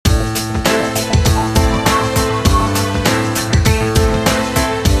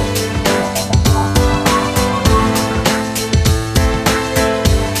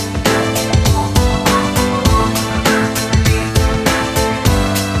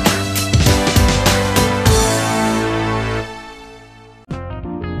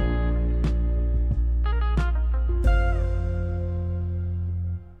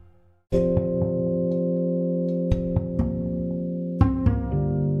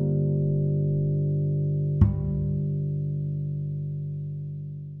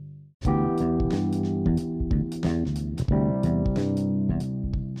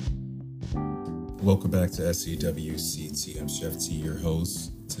Welcome back to SEWCT. I'm Chef T, your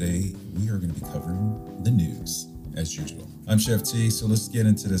host. Today, we are going to be covering the news, as usual. I'm Chef T, so let's get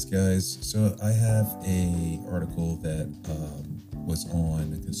into this, guys. So I have a article that was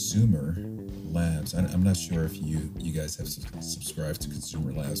on Consumer Labs. I'm not sure if you guys have subscribed to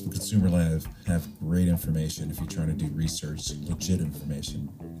Consumer Labs, but Consumer Labs have great information if you're trying to do research, legit information,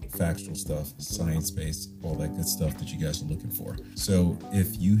 factual stuff, science-based, all that good stuff that you guys are looking for. So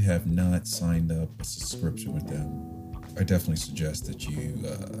if you have not signed up a subscription with them, I definitely suggest that you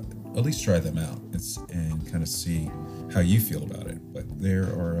at least try them out and kind of see how you feel about it. But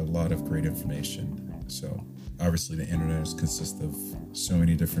there are a lot of great information. So obviously the internet consists of so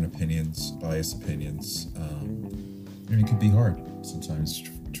many different opinions, biased opinions. And it can be hard sometimes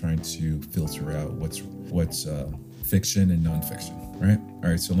trying to filter out what's fiction and nonfiction, right? All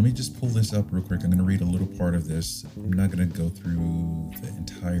right, so let me just pull this up real quick. I'm going to read a little part of this. I'm not going to go through the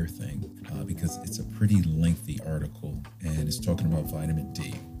entire thing because it's a pretty lengthy article and it's talking about vitamin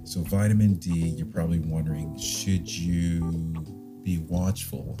D. So vitamin D, you're probably wondering, should you be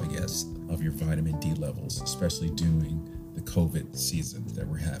watchful, I guess, of your vitamin D levels, especially during the COVID season that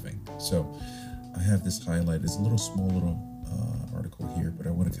we're having. So I have this highlight. It's a small little article here, but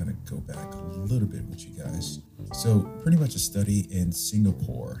I want to kind of go back a little bit with you guys. So pretty much a study in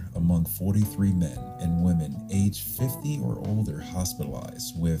Singapore among 43 men and women aged 50 or older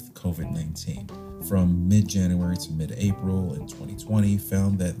hospitalized with COVID-19 from mid-January to mid-April in 2020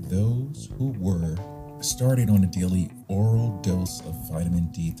 found that those who were started on a daily oral dose of vitamin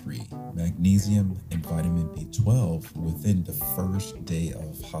D3, magnesium, and vitamin B12 within the first day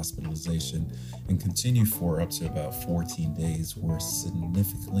of hospitalization and continue for up to about 14 days were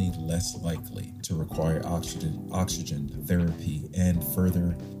significantly less likely to require oxygen therapy and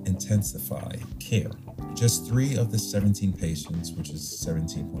further intensify care. Just 3 of the 17 patients, which is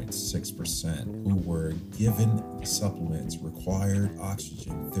 17.6%, who were given supplements required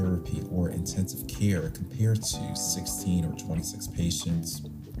oxygen therapy or intensive care compared to 16 or 26 patients,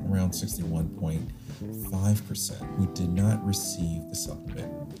 around 61.5%, who did not receive the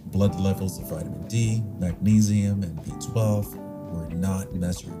supplement. Blood levels of vitamin D, magnesium, and B12 were not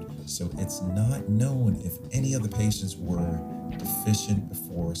measured, so it's not known if any of the patients were deficient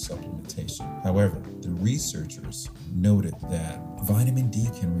before supplementation. However, the researchers noted that vitamin D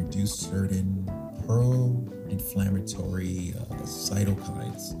can reduce certain pro-inflammatory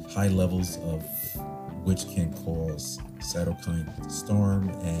cytokines, high levels of which can cause cytokine storm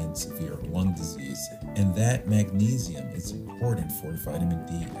and severe lung disease, and that magnesium is important for vitamin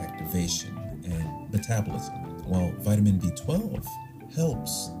D activation and metabolism, while vitamin B12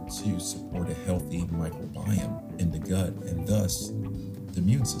 helps to support a healthy microbiome in the gut and thus the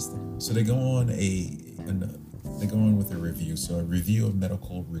immune system. So they go on with a review. So a review of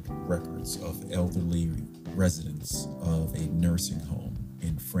medical records of elderly residents of a nursing home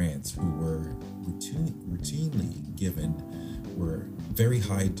in France who were routinely given were very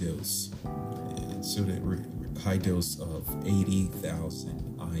high dose. So they were high dose of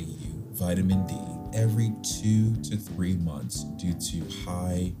 80,000 IU vitamin D every 2 to 3 months due to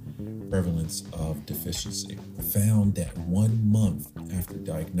high prevalence of deficiency. Found that 1 month after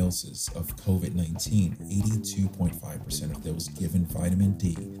diagnosis of COVID-19, 82.5% of those given vitamin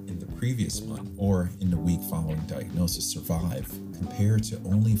D in the previous month or in the week following diagnosis survived, compared to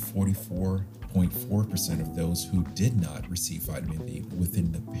only 44.4% of those who did not receive vitamin D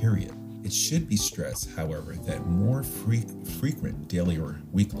within the period. It should be stressed, however, that more frequent daily or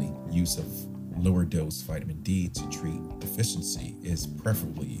weekly use of lower dose vitamin D to treat deficiency is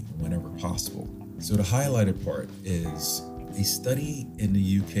preferably whenever possible. So the highlighted part is a study in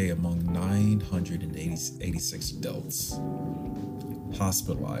the UK among 986 adults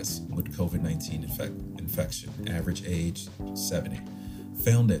hospitalized with COVID-19 infection, average age 70,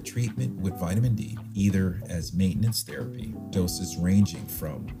 found that treatment with vitamin D, either as maintenance therapy, doses ranging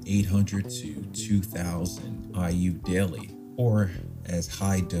from 800 to 2,000 IU daily, or as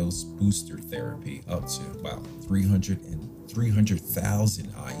high-dose booster therapy up to 300,000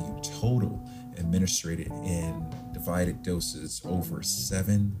 IU total, administered in divided doses over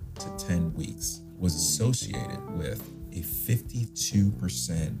 7 to 10 weeks, was associated with a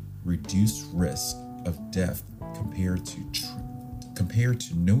 52% reduced risk of death compared to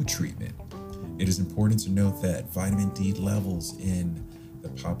no treatment. It is important to note that vitamin D levels in the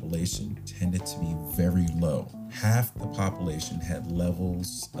population tended to be very low. Half the population had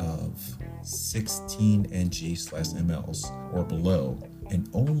levels of 16 ng/mLs or below, and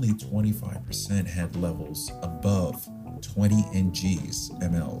only 25% had levels above 20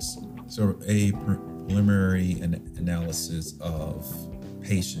 ng/mLs. So a preliminary analysis of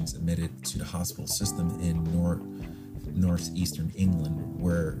patients admitted to the hospital system in northeastern England,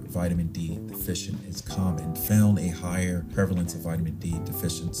 where vitamin D deficient is common, found a higher prevalence of vitamin D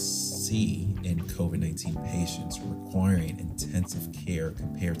deficiency in COVID-19 patients requiring intensive care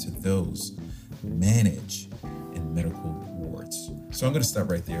compared to those managed in medical wards. So I'm going to stop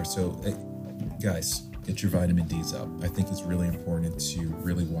right there. So, guys, get your vitamin D's up. I think it's really important to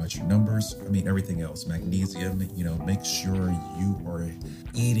really watch your numbers. I mean, everything else, magnesium, make sure you are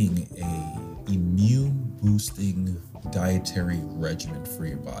eating a immune boosting dietary regimen for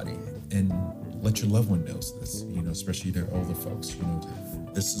your body, and let your loved one know this, especially the older folks.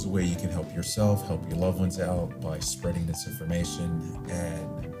 This is a way you can help yourself, help your loved ones out by spreading this information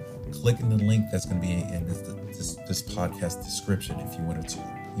and clicking the link that's going to be in this podcast description if you wanted to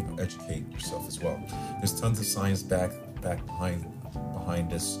educate yourself as well. There's tons of science back behind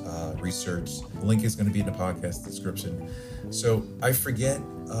this research. The link is going to be in the podcast description. So I forget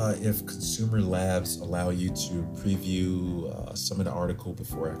if Consumer Labs allow you to preview some of the article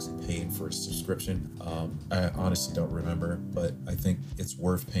before actually paying for a subscription. I honestly don't remember, but I think it's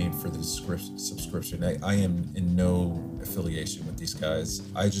worth paying for the subscription. I am in no affiliation with these guys.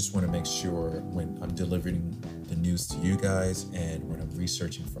 I just want to make sure when I'm delivering the news to you guys and when I'm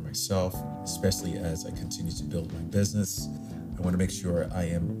researching for myself, especially as I continue to build my business, I want to make sure I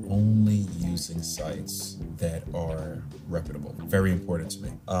am only using sites that are reputable. Very important to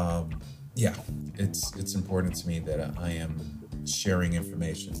me. It's important to me that I am sharing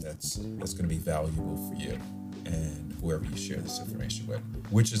information that's going to be valuable for you and whoever you share this information with,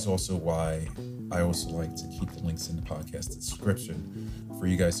 which is also why I also like to keep the links in the podcast description for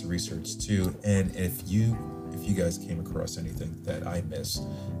you guys to research too. And if you guys came across anything that I missed,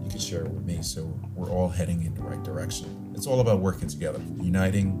 you can share it with me so we're all heading in the right direction. It's all about working together,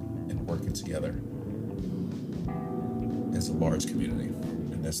 uniting and working together as a large community,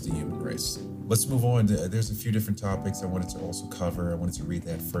 and that's the human race. Let's move on. There's a few different topics I wanted to also cover. I wanted to read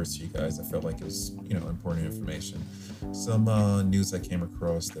that first to you guys. I felt like it was, important information. Some news I came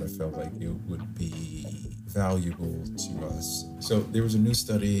across that I felt like it would be valuable to us. So there was a new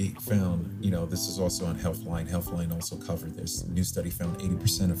study found, this is also on Healthline. Healthline also covered this. New study found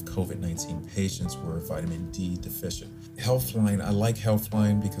 80% of COVID-19 patients were vitamin D deficient. Healthline, I like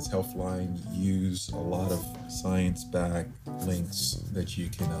Healthline because Healthline use a lot of science-backed links that you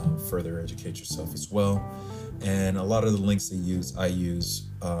can further educate yourself as well. And a lot of the links they use, I use,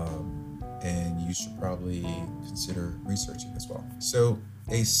 and you should probably consider researching as well. So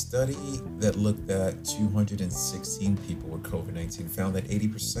a study that looked at 216 people with COVID-19 found that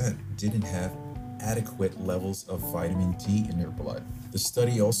 80% didn't have adequate levels of vitamin D in their blood. The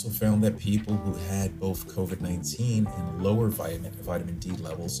study also found that people who had both COVID-19 and lower vitamin D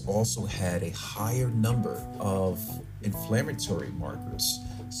levels also had a higher number of inflammatory markers,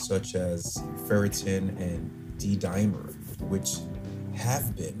 such as ferritin and D-dimer, which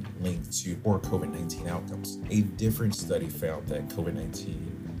have been linked to poor COVID-19 outcomes. A different study found that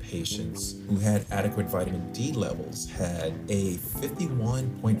COVID-19 patients who had adequate vitamin D levels had a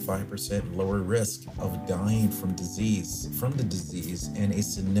 51.5% lower risk of dying from the disease and a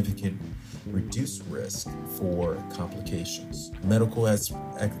significant reduced risk for complications. Medical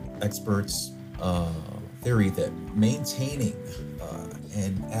experts theory that maintaining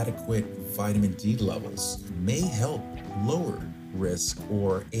an adequate vitamin D levels may help lower risk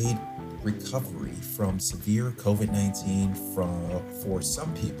or aid recovery from severe COVID-19 for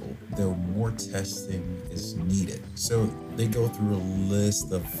some people, though more testing is needed. So they go through a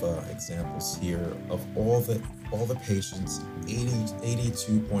list of examples here of all the patients.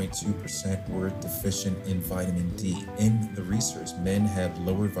 82.2% were deficient in vitamin D. In the research, men had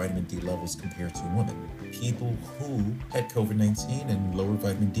lower vitamin D levels compared to women. People who had COVID-19 and lower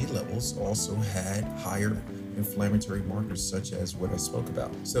vitamin D levels also had higher inflammatory markers such as what I spoke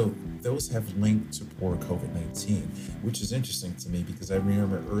about. So those have linked to poor COVID-19, which is interesting to me because I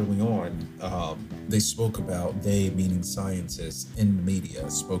remember early on, they meaning scientists in the media,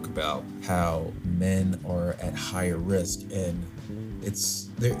 spoke about how men are at higher risk, and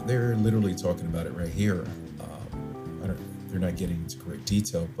they're literally talking about it right here. They're not getting into great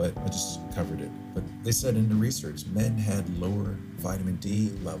detail, but I just covered it. But they said in the research, men had lower vitamin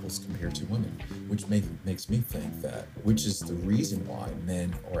D levels compared to women, which makes me think that, which is the reason why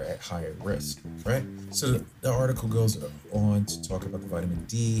men are at higher risk, right? So the article goes on to talk about the vitamin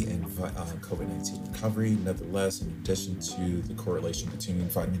D and COVID-19 recovery. Nevertheless, in addition to the correlation between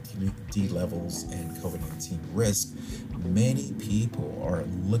vitamin D levels and COVID-19 risk, many people are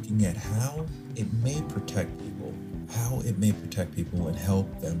looking at how it may protect people how it may protect people and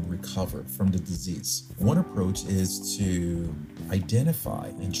help them recover from the disease. One approach is to identify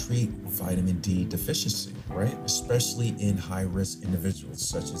and treat vitamin D deficiency, right? Especially in high-risk individuals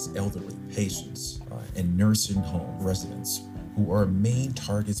such as elderly patients and nursing home residents who are main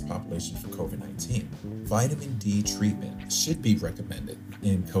targets population for COVID-19. Vitamin D treatment should be recommended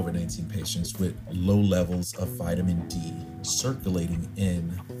in COVID-19 patients with low levels of vitamin D circulating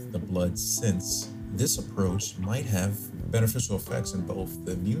in the blood, since this approach might have beneficial effects in both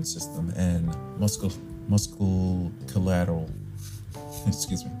the immune system and musculoskeletal,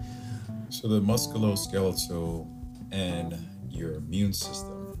 excuse me. So the musculoskeletal and your immune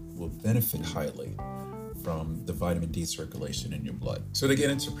system will benefit highly from the vitamin D circulation in your blood. So to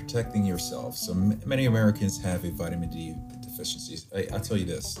get into protecting yourself, so many Americans have a vitamin D deficiency. I tell you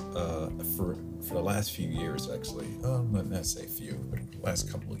this, for the last few years, actually, not say few, but the last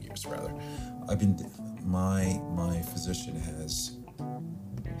couple of years rather, my physician has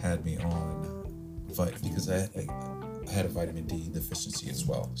had me on because I had a vitamin D deficiency as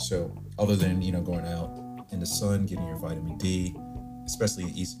well. So other than going out in the sun, getting your vitamin D, especially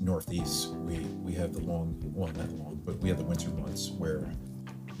in Northeast, we have the not long, but we have the winter months where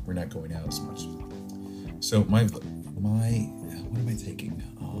we're not going out as much. So my what am I taking?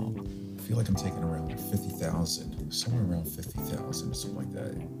 I feel like I'm taking around 50,000, somewhere around 50,000, something like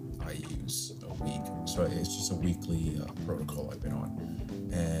that. I use a week. So it's just a weekly protocol I've been on.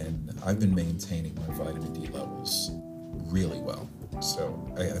 And I've been maintaining my vitamin D levels really well. So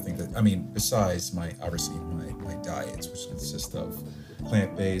I think that, besides my diets, which consist of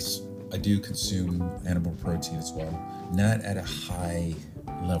plant-based, I do consume animal protein as well, not at a high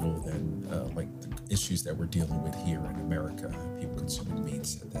level than like the issues that we're dealing with here in America. People consuming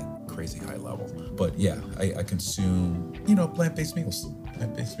meats at that crazy high level. But yeah, I consume, plant-based meals,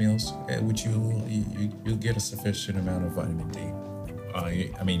 which you'll get a sufficient amount of vitamin D.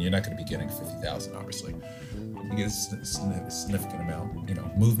 You're not going to be getting 50,000, obviously. You get a significant amount.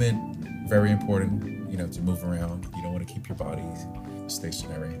 Movement, very important, to move around. You don't want to keep your body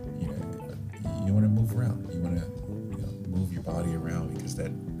stationary. You want to move around. You want to move your body around, because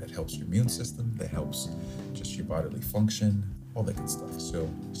that helps your immune system, that helps just your bodily function, all that good stuff. So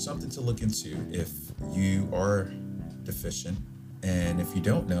something to look into if you are deficient, and if you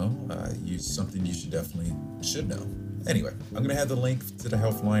don't know, something you should know. Anyway, I'm going to have the link to the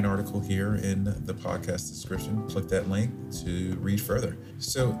Healthline article here in the podcast description. Click that link to read further.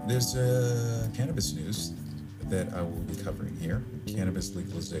 So there's cannabis news that I will be covering here. Cannabis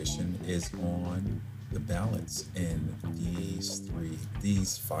legalization is on the ballots in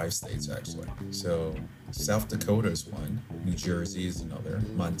these 5 states, actually. So South Dakota is one, New Jersey is another,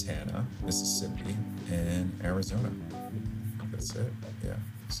 Montana, Mississippi, and Arizona. That's it, yeah.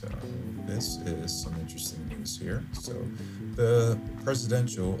 So this is some interesting news here. So the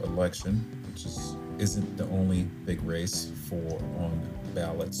presidential election, which isn't the only big race on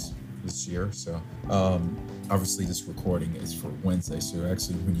ballots this year. So obviously this recording is for Wednesday. So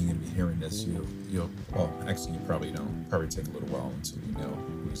actually when you're going to be hearing this, you probably don't. Probably take a little while until you know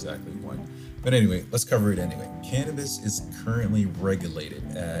who exactly won. But anyway, let's cover it anyway. Cannabis is currently regulated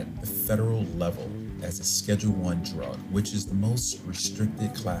at the federal level as a Schedule I drug, which is the most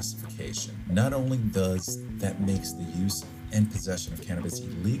restricted classification. Not only does that makes the use and possession of cannabis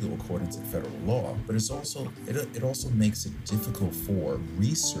illegal according to federal law, but it also makes it difficult for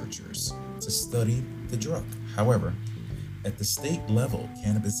researchers to study the drug. However, at the state level,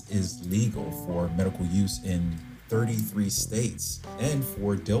 cannabis is legal for medical use in 33 states and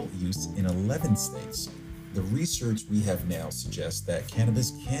for adult use in 11 states. The research we have now suggests that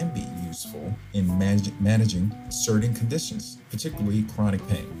cannabis can be useful in managing certain conditions, particularly chronic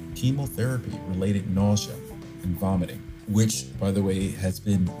pain, chemotherapy-related nausea, and vomiting, which, by the way, has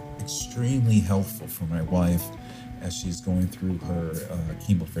been extremely helpful for my wife as she's going through her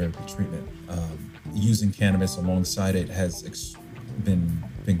chemotherapy treatment. Using cannabis alongside it has been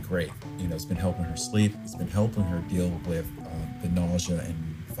great. It's been helping her sleep. It's been helping her deal with the nausea and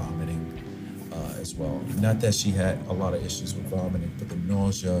vomiting as well. Not that she had a lot of issues with vomiting, but the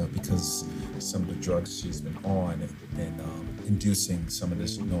nausea, because some of the drugs she's been on and inducing some of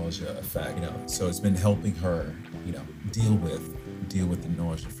this nausea effect. So it's been helping her, deal with the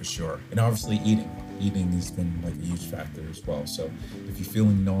nausea for sure. And obviously eating has been like a huge factor as well. So if you're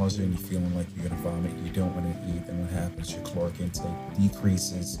feeling nausea and you're feeling like you're gonna vomit, you don't want to eat, then what happens? Your caloric intake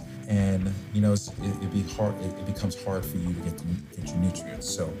decreases, and it becomes hard for you to get your nutrients.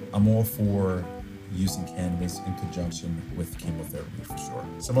 So I'm all for using cannabis in conjunction with chemotherapy for sure.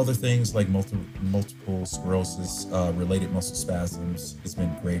 Some other things like multiple sclerosis, related muscle spasms has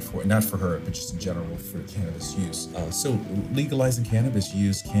been great for, not for her, but just in general for cannabis use. So legalizing cannabis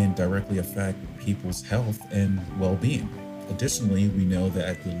use can directly affect people's health and well-being. Additionally, we know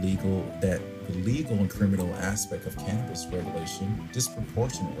that the legal and criminal aspect of cannabis regulation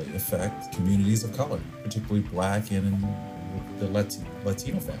disproportionately affect communities of color, particularly Black and the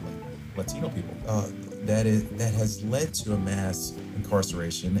Latino people. That has led to a mass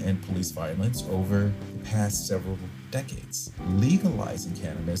incarceration and police violence over the past several decades. Legalizing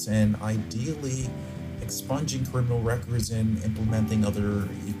cannabis and ideally expunging criminal records and implementing other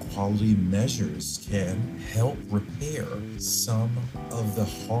equality measures can help repair some of the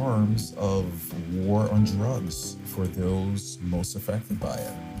harms of war on drugs for those most affected by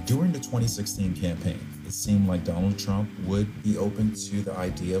it. During the 2016 campaign, it seemed like Donald Trump would be open to the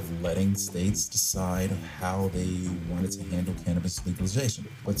idea of letting states decide how they wanted to handle cannabis legalization.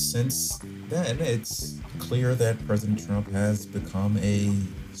 But since then, it's clear that President Trump has become a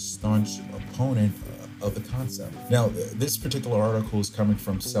staunch opponent of the concept. Now, this particular article is coming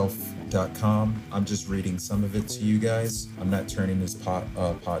from self.com. I'm just reading some of it to you guys. I'm not turning this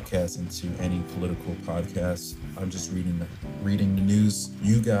podcast into any political podcast. I'm just reading the news.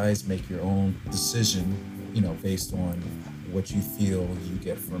 You guys make your own decision, based on what you feel you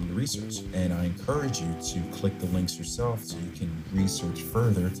get from the research. And I encourage you to click the links yourself so you can research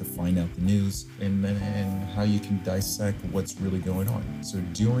further to find out the news and how you can dissect what's really going on. So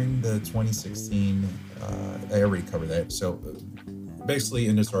during the 2016, I already covered that. So basically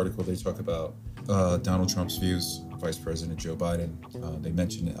in this article, they talk about Donald Trump's views, Vice President Joe Biden. They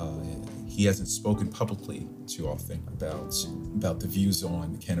mentioned he hasn't spoken publicly too often about the views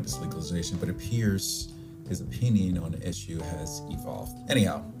on cannabis legalization, but it appears his opinion on the issue has evolved.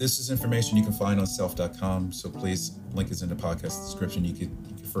 Anyhow, this is information you can find on self.com. So please, link is in the podcast description. You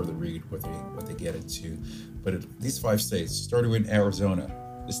can further read what they get into. But these 5 states, starting with Arizona,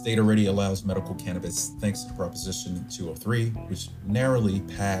 the state already allows medical cannabis thanks to Proposition 203, which narrowly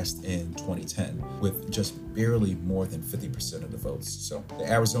passed in 2010 with just barely more than 50% of the votes. So the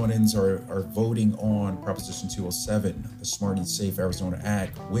Arizonans are voting on Proposition 207, the Smart and Safe Arizona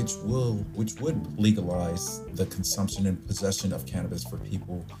Act, which would legalize the consumption and possession of cannabis for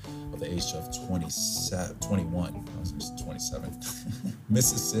people of the age of 21. I was just 27.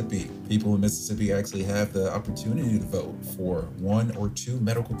 Mississippi. People in Mississippi actually have the opportunity to vote for 1 or 2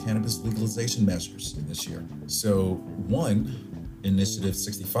 medical cannabis legalization measures this year. So one, Initiative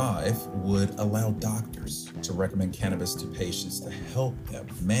 65 would allow doctors to recommend cannabis to patients to help them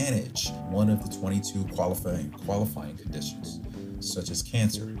manage one of the 22 qualifying conditions, such as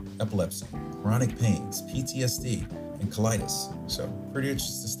cancer, epilepsy, chronic pains, PTSD, and colitis. So pretty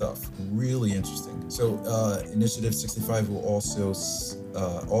interesting stuff, really interesting. So Initiative 65 will also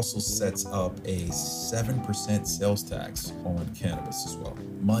sets up a 7% sales tax on cannabis as well.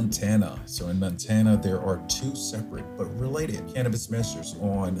 Montana. So in Montana, there are 2 separate but related cannabis measures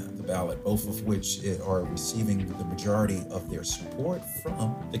on the ballot, both of which are receiving the majority of their support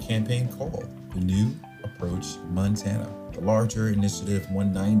from the campaign called the New Approach Montana. The larger Initiative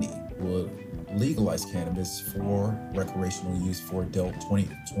 190 will legalize cannabis for recreational use for adult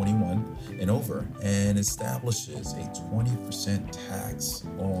 21 and over, and establishes a 20% tax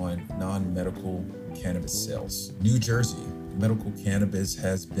on non-medical cannabis sales. New Jersey. Medical cannabis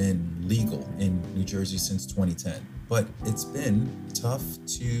has been legal in New Jersey since 2010, but it's been tough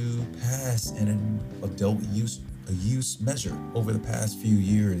to pass an adult use measure. Over the past few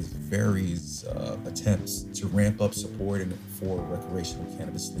years, various attempts to ramp up support for recreational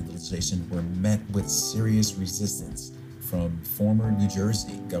cannabis legalization were met with serious resistance from former New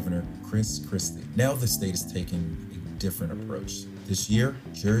Jersey Governor Chris Christie. Now the state is taking a different approach. This year,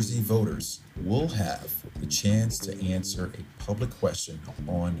 Jersey voters will have the chance to answer a public question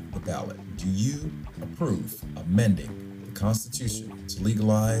on the ballot. Do you approve amending the Constitution to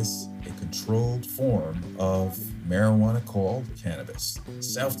legalize a controlled form of marijuana called cannabis?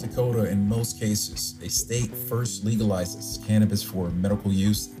 South Dakota, in most cases, a state first legalizes cannabis for medical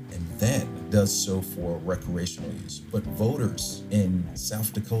use and then does so for recreational use. But voters in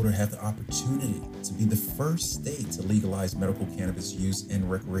South Dakota have the opportunity to be the first state to legalize medical cannabis use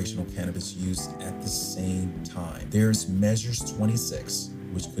and recreational cannabis use at the same time. There's Measures 26,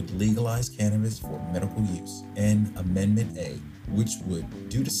 which could legalize cannabis for medical use, and Amendment A, which would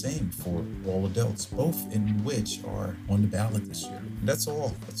do the same for all adults, both in which are on the ballot this year. And that's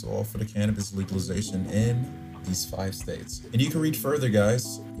all for the cannabis legalization in these 5 states. And you can read further,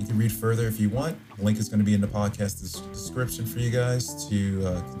 guys. You can read further if you want. The link is going to be in the podcast description for you guys to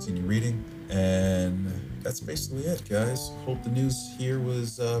continue reading. And that's basically it, guys. Hope the news here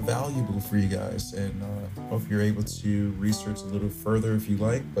was valuable for you guys, and hope you're able to research a little further if you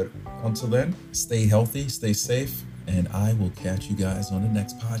like. But until then, stay healthy, stay safe, and I will catch you guys on the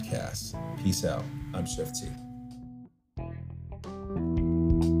next podcast. Peace out. I'm Chef T.